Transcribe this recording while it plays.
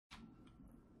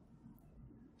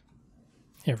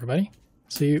Hey everybody.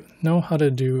 So you know how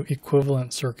to do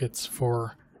equivalent circuits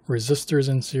for resistors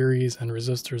in series and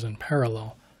resistors in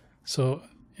parallel. So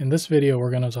in this video we're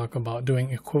going to talk about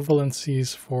doing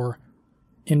equivalencies for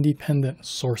independent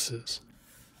sources.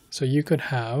 So you could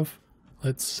have,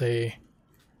 let's say,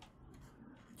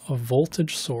 a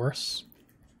voltage source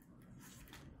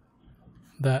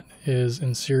that is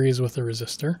in series with a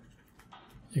resistor.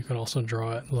 You could also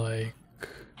draw it like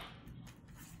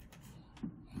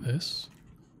this.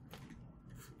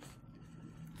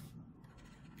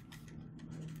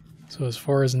 So as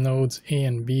far as nodes A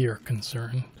and B are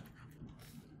concerned,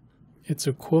 it's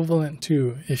equivalent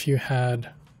to if you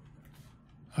had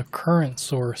a current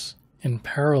source in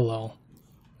parallel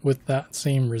with that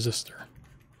same resistor,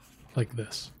 like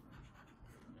this.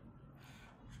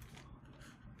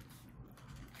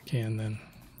 Okay, and then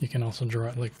you can also draw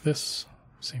it like this,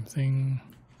 same thing.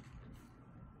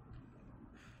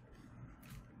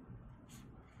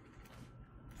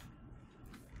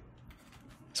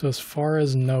 So as far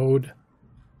as nodes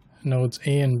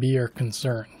A and B are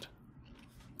concerned,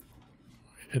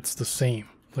 it's the same.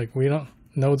 Like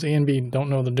nodes A and B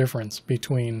don't know the difference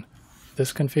between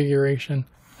this configuration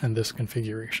and this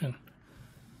configuration.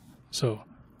 So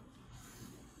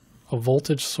a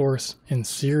voltage source in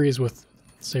series with,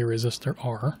 say, resistor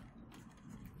R,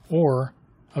 or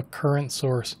a current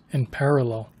source in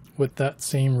parallel with that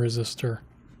same resistor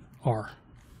R.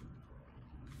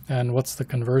 And what's the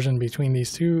conversion between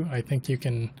these two? I think you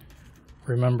can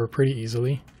remember pretty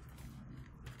easily.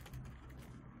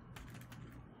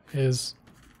 Is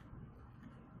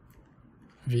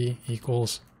V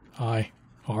equals I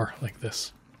R, like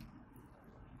this.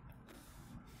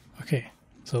 Okay,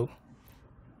 so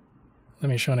let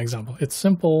me show an example. It's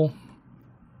simple,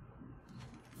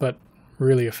 but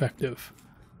really effective.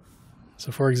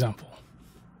 So for example,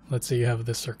 let's say you have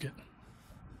this circuit,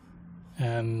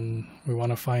 and we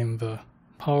want to find the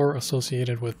power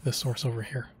associated with this source over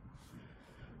here.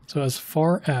 So as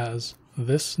far as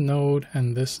this node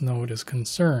and this node is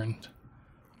concerned,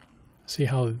 see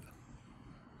how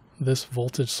this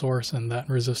voltage source and that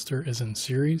resistor is in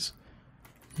series?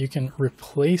 You can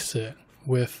replace it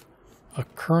with a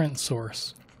current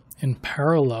source in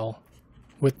parallel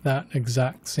with that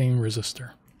exact same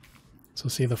resistor. So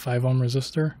see the 5 ohm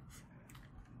resistor?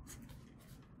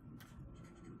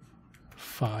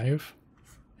 5,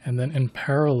 and then in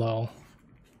parallel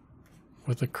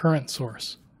with a current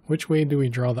source. Which way do we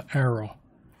draw the arrow?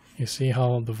 You see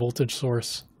how the voltage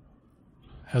source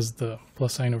has the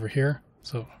plus sign over here?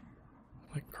 So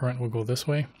like current will go this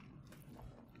way.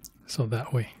 So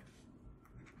that way.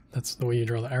 That's the way you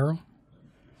draw the arrow.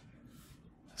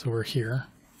 So we're here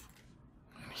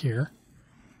and here.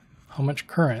 How much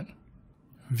current?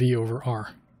 V over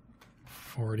R.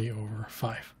 40 over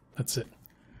 5. That's it.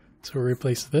 So we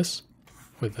replace this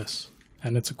with this,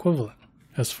 and it's equivalent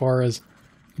as far as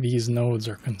these nodes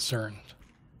are concerned.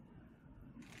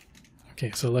 Okay,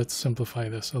 so let's simplify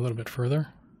this a little bit further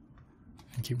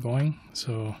and keep going.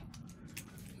 So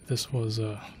this was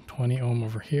a 20 ohm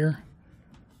over here.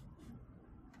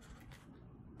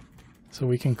 So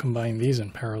we can combine these in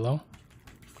parallel.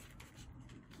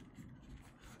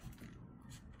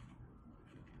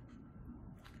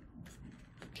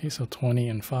 Okay, so 20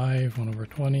 and 5, 1 over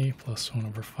 20 plus 1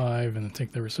 over 5, and then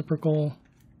take the reciprocal.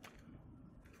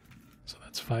 So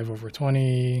that's 5 over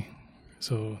 20.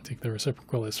 So take the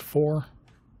reciprocal is 4.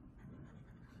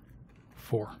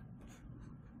 4.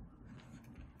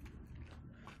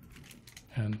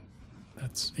 And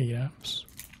that's 8 amps.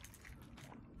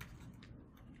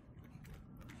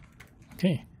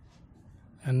 Okay,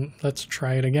 and let's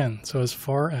try it again. So as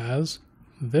far as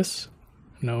this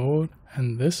node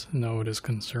and this node is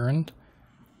concerned,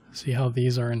 see how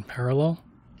these are in parallel?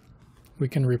 We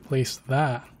can replace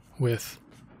that with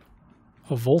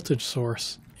a voltage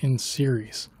source in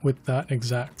series with that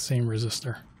exact same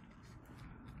resistor.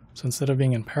 So instead of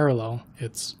being in parallel,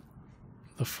 it's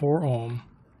the 4 ohm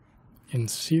in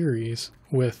series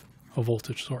with a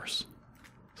voltage source.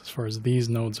 So as far as these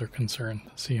nodes are concerned,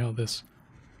 see how this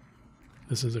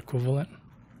is equivalent?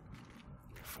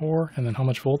 4, and then how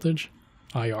much voltage?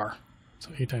 IR. So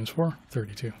 8 times 4,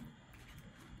 32.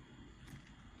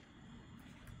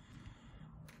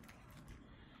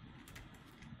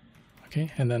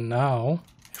 Okay, and then now,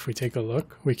 if we take a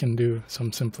look, we can do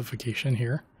some simplification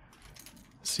here.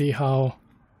 See how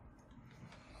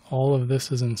all of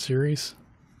this is in series?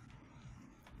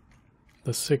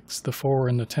 The 6, the 4,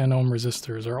 and the 10 ohm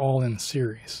resistors are all in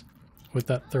series with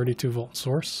that 32 volt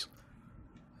source.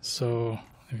 So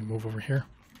let me move over here.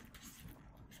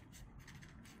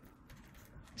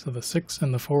 So the 6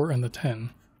 and the 4 and the 10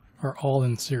 are all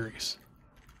in series.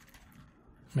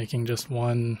 making just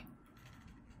one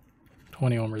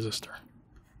 20 ohm resistor.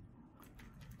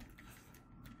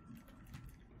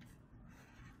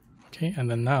 Okay, and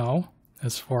then now,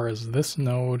 as far as this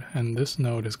node and this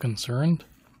node is concerned,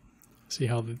 see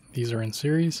how these are in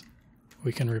series?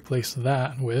 We can replace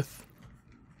that with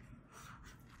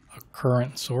a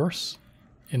current source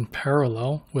in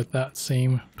parallel with that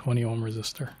same 20 ohm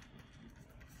resistor.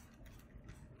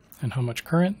 And how much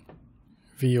current?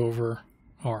 V over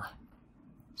R.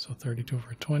 So 32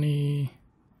 over 20,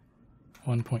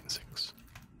 1.6.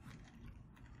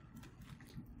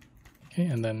 Okay,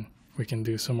 and then we can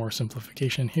do some more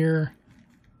simplification here.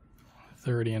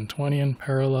 30 and 20 in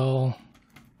parallel.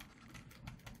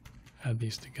 Add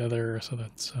these together, so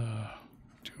that's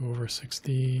 2 over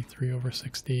 60, 3 over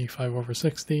 60, 5 over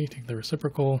 60. Take the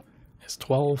reciprocal, is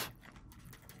 12.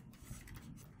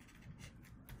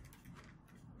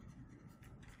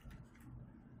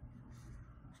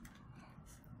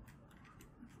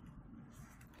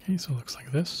 Okay, so it looks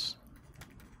like this.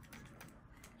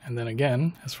 And then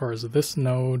again, as far as this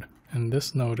node and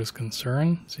this node is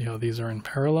concerned, see how these are in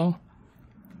parallel?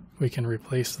 We can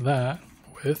replace that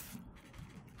with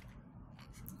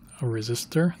a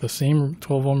resistor, the same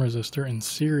 12 ohm resistor in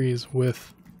series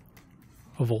with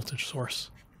a voltage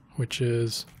source, which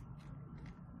is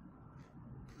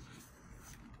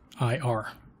IR.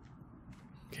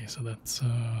 Okay, so that's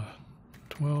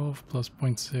 12 plus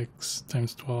 0.6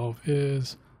 times 12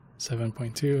 is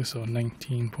 7.2, so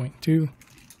 19.2.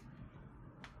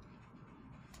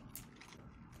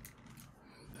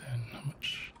 Then how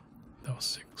much? That was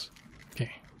 6.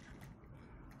 Okay.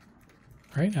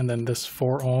 Right, and then this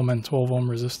 4 ohm and 12 ohm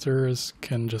resistors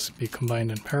can just be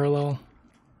combined in parallel.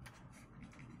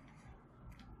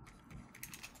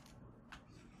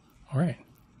 Alright,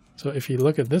 so if you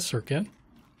look at this circuit,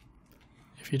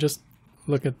 if you just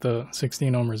look at the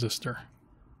 16 ohm resistor,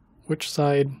 which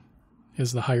side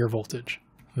is the higher voltage?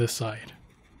 This side.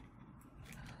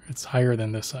 It's higher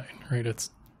than this side, right?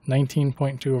 It's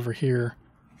 19.2 over here,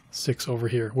 6 over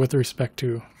here, with respect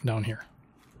to down here.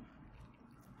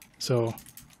 So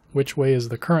which way is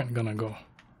the current going to go?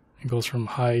 It goes from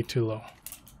high to low,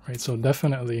 right? So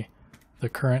definitely the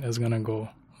current is going to go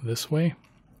this way.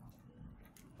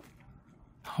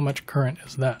 How much current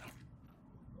is that?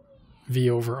 V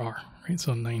over R, right?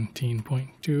 So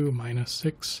 19.2 minus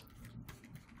 6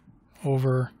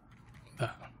 over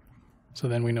that. So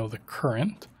then we know the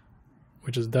current,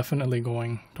 which is definitely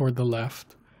going toward the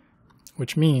left,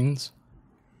 which means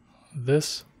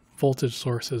this voltage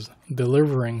source is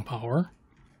delivering power,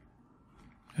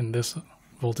 and this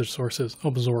voltage source is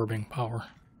absorbing power.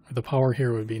 The power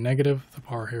here would be negative, the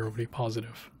power here would be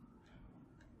positive.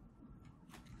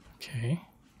 Okay.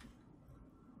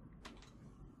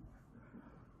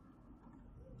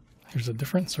 Here's a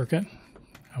different circuit.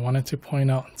 I wanted to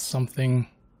point out something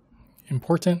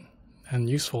important and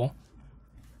useful.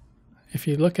 If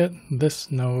you look at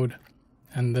this node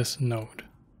and this node,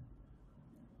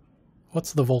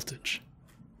 what's the voltage?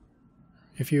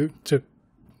 If you took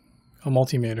a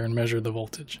multimeter and measured the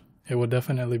voltage, it would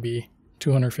definitely be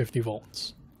 250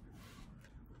 volts.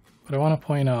 But I want to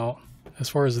point out, as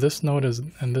far as this node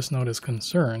and this node is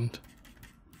concerned,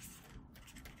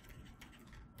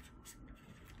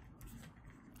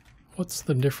 what's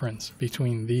the difference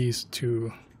between these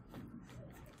two?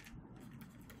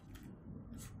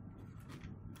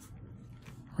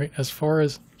 Right, as far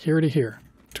as here to here,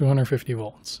 250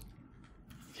 volts.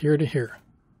 Here to here,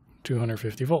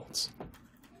 250 volts.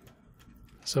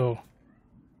 So,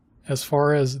 as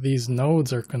far as these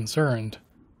nodes are concerned,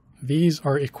 these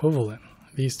are equivalent,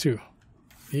 these two.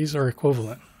 These are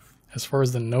equivalent as far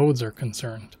as the nodes are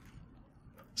concerned.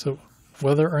 So,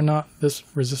 whether or not this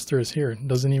resistor is here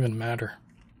doesn't even matter.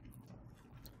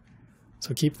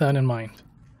 So keep that in mind.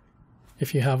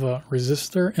 If you have a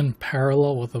resistor in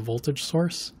parallel with a voltage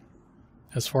source,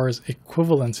 as far as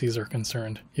equivalencies are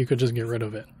concerned, you could just get rid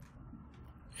of it.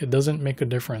 It doesn't make a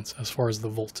difference as far as the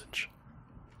voltage.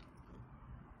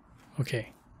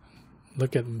 Okay,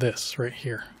 look at this right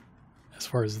here. As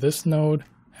far as this node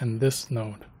and this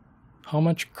node, how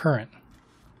much current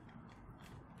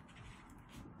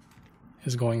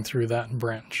is going through that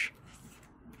branch?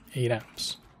 8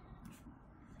 amps.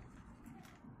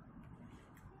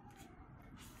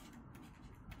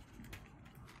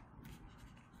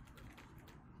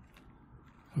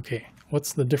 Okay,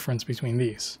 what's the difference between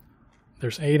these?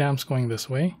 There's 8 amps going this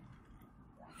way,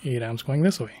 8 amps going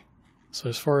this way. So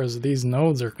as far as these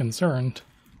nodes are concerned,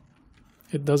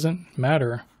 it doesn't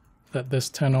matter that this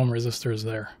 10 ohm resistor is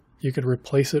there. You could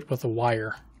replace it with a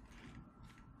wire,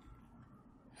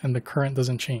 and the current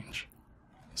doesn't change.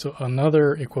 So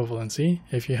another equivalency,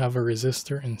 if you have a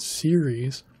resistor in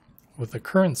series with a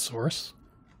current source,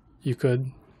 you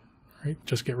could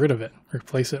just get rid of it,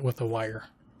 replace it with a wire.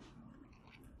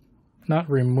 Not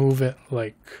remove it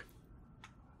like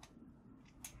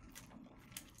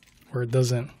where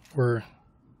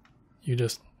you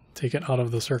just take it out of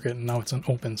the circuit and now it's an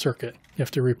open circuit. You have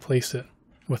to replace it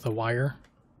with a wire.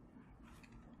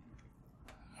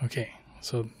 Okay,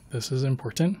 so this is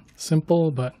important.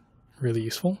 Simple, but really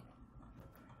useful.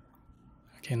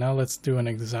 Okay, now let's do an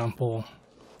example.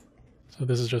 So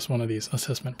this is just one of these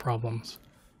assessment problems.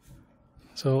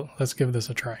 So let's give this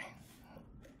a try.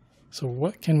 So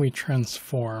what can we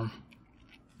transform?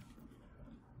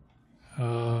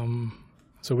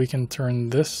 So we can turn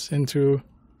this into,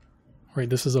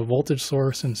 this is a voltage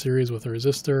source in series with a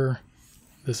resistor.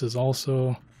 This is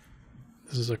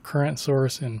a current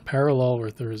source in parallel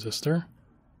with the resistor.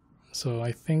 So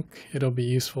I think it'll be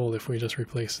useful if we just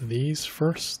replace these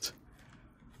first.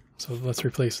 So let's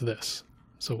replace this.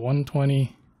 So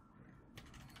 120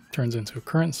 turns into a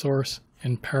current source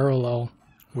in parallel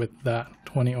with that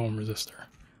 20 ohm resistor.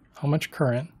 How much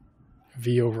current?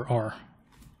 V over R.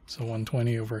 So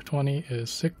 120 over 20 is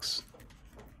 6.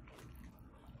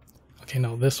 Okay,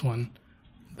 now this one,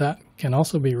 that can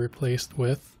also be replaced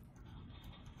with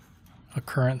a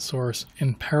current source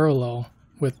in parallel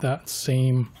with that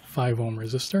same 5 ohm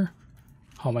resistor.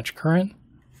 How much current?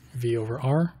 V over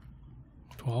R,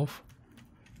 12.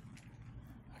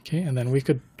 Okay, and then we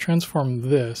could transform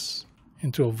this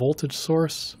into a voltage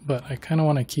source, but I kind of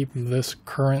want to keep this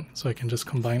current so I can just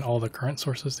combine all the current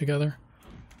sources together.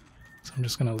 So I'm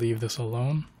just going to leave this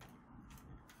alone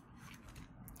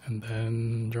and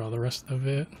then draw the rest of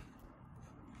it.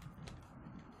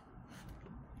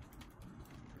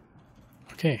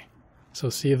 Okay, so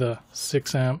see the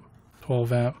 6 amp,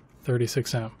 12 amp,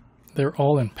 36 amp. They're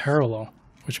all in parallel,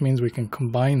 which means we can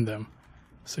combine them.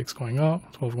 6 going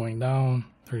up, 12 going down,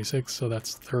 36, so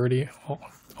that's 30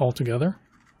 all together.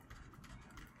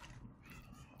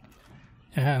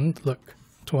 And look,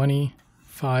 20,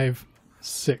 5,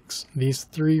 6. These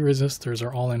three resistors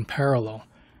are all in parallel,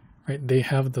 right? They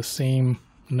have the same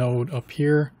node up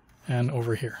here and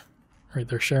over here, right?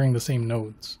 They're sharing the same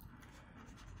nodes.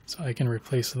 So I can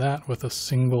replace that with a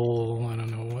single, I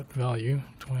don't know what value,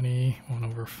 20, 1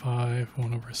 over 5,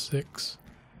 1 over 6.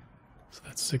 So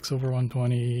that's 6 over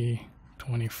 120,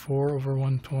 24 over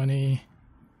 120,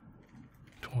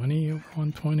 20 over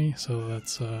 120. So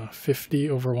that's 50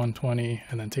 over 120,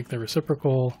 and then take the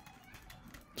reciprocal,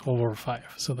 12 over 5.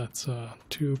 So that's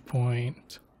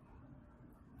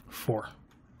 2.4.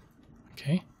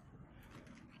 Okay.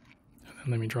 And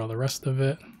then let me draw the rest of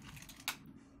it.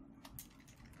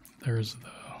 There's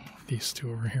these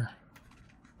two over here.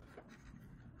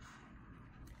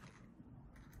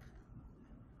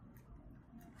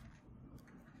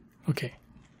 Okay,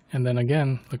 and then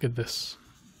again, look at this.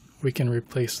 We can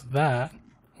replace that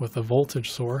with a voltage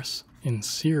source in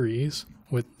series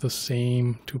with the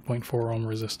same 2.4 ohm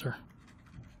resistor.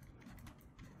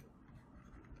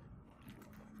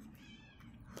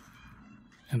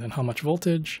 And then how much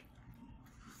voltage?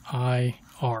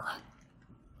 IR.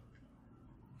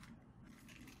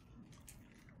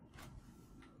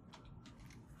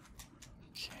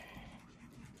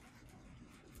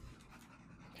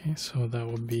 Okay, so that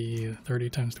would be 30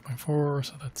 times 2.4,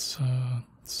 so that's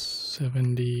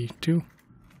 72.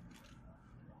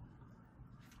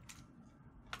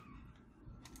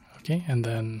 Okay, and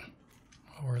then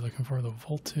we're looking for the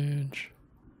voltage.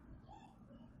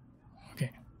 Okay,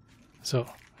 so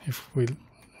if we,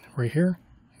 right here,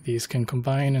 these can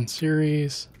combine in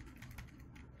series.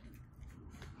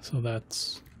 So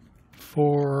that's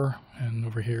 4, and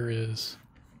over here is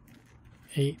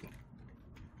 8.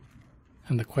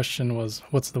 And the question was,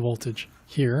 what's the voltage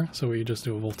here? So we just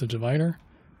do a voltage divider.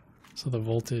 So the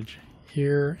voltage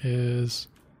here is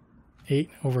 8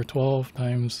 over 12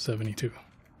 times 72.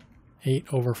 8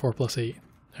 over 4 plus 8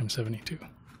 times 72.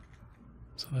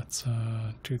 So that's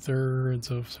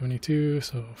 2/3 of 72,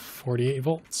 so 48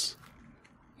 volts,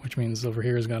 which means over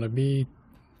here is going to be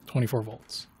 24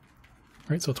 volts.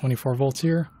 Right, so 24 volts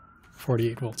here,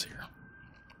 48 volts here.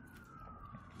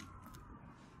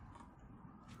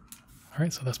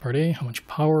 Alright, so that's part A, how much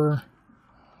power.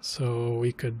 So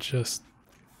we could just,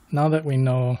 now that we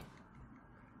know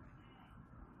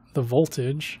the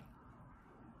voltage,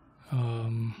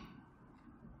 then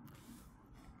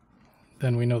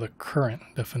we know the current,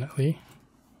 definitely.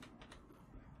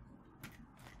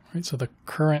 Right, so the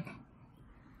current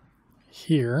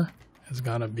here has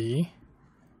got to be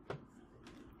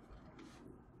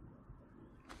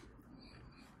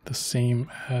the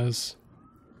same as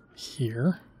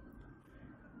here.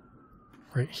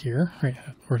 right here, right?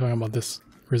 We're talking about this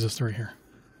resistor right here.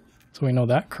 So we know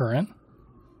that current,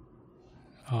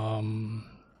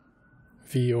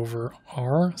 V over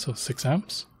R, so 6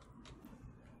 amps.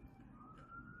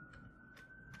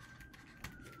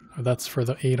 That's for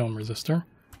the 8 ohm resistor,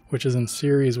 which is in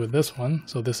series with this one.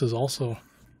 So this is also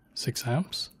 6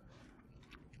 amps.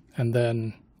 And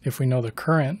then if we know the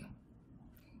current,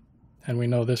 and we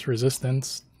know this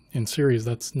resistance in series,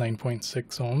 that's 9.6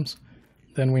 ohms,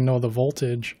 then we know the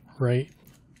voltage right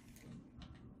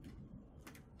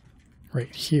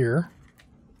here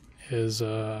is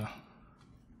the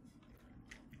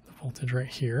voltage right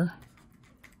here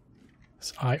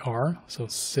is IR, so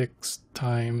 6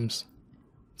 times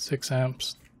 6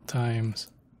 amps times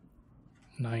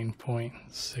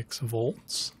 9.6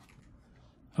 volts,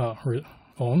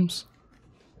 ohms.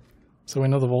 So we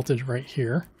know the voltage right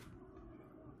here,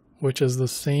 which is the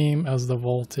same as the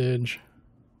voltage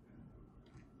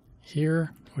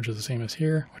here, which is the same as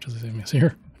here, which is the same as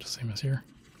here, which is the same as here,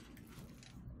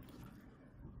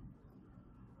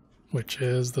 which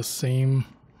is the same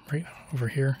right over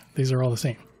here. These are all the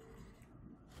same.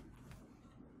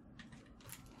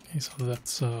 Okay, so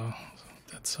that's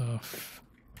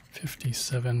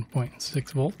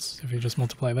 57.6 volts if you just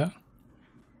multiply that.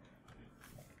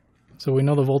 So we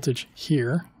know the voltage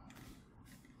here,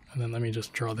 and then let me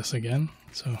just draw this again.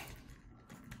 So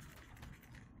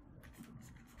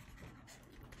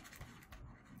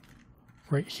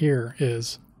right here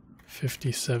is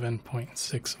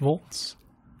 57.6 volts.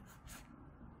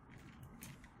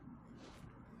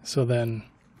 So then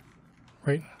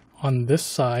right on this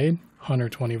side,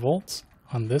 120 volts.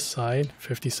 On this side,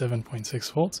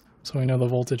 57.6 volts. So we know the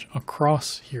voltage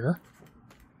across here,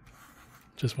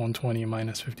 just 120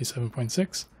 minus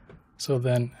 57.6. So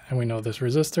then, and we know this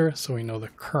resistor, so we know the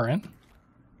current.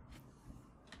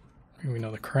 We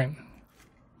know the current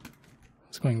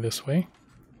is going this way,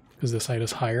 because this side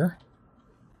is higher.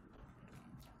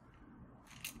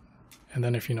 And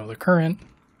then if you know the current,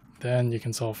 then you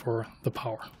can solve for the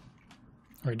power.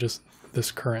 Right, just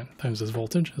this current times this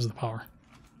voltage is the power.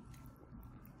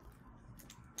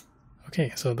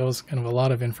 Okay, so that was kind of a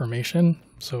lot of information.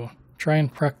 So try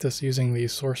and practice using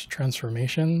these source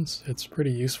transformations. It's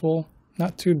pretty useful,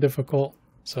 not too difficult.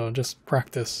 So just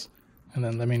practice, and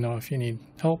then let me know if you need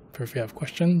help or if you have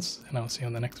questions, and I'll see you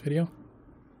on the next video.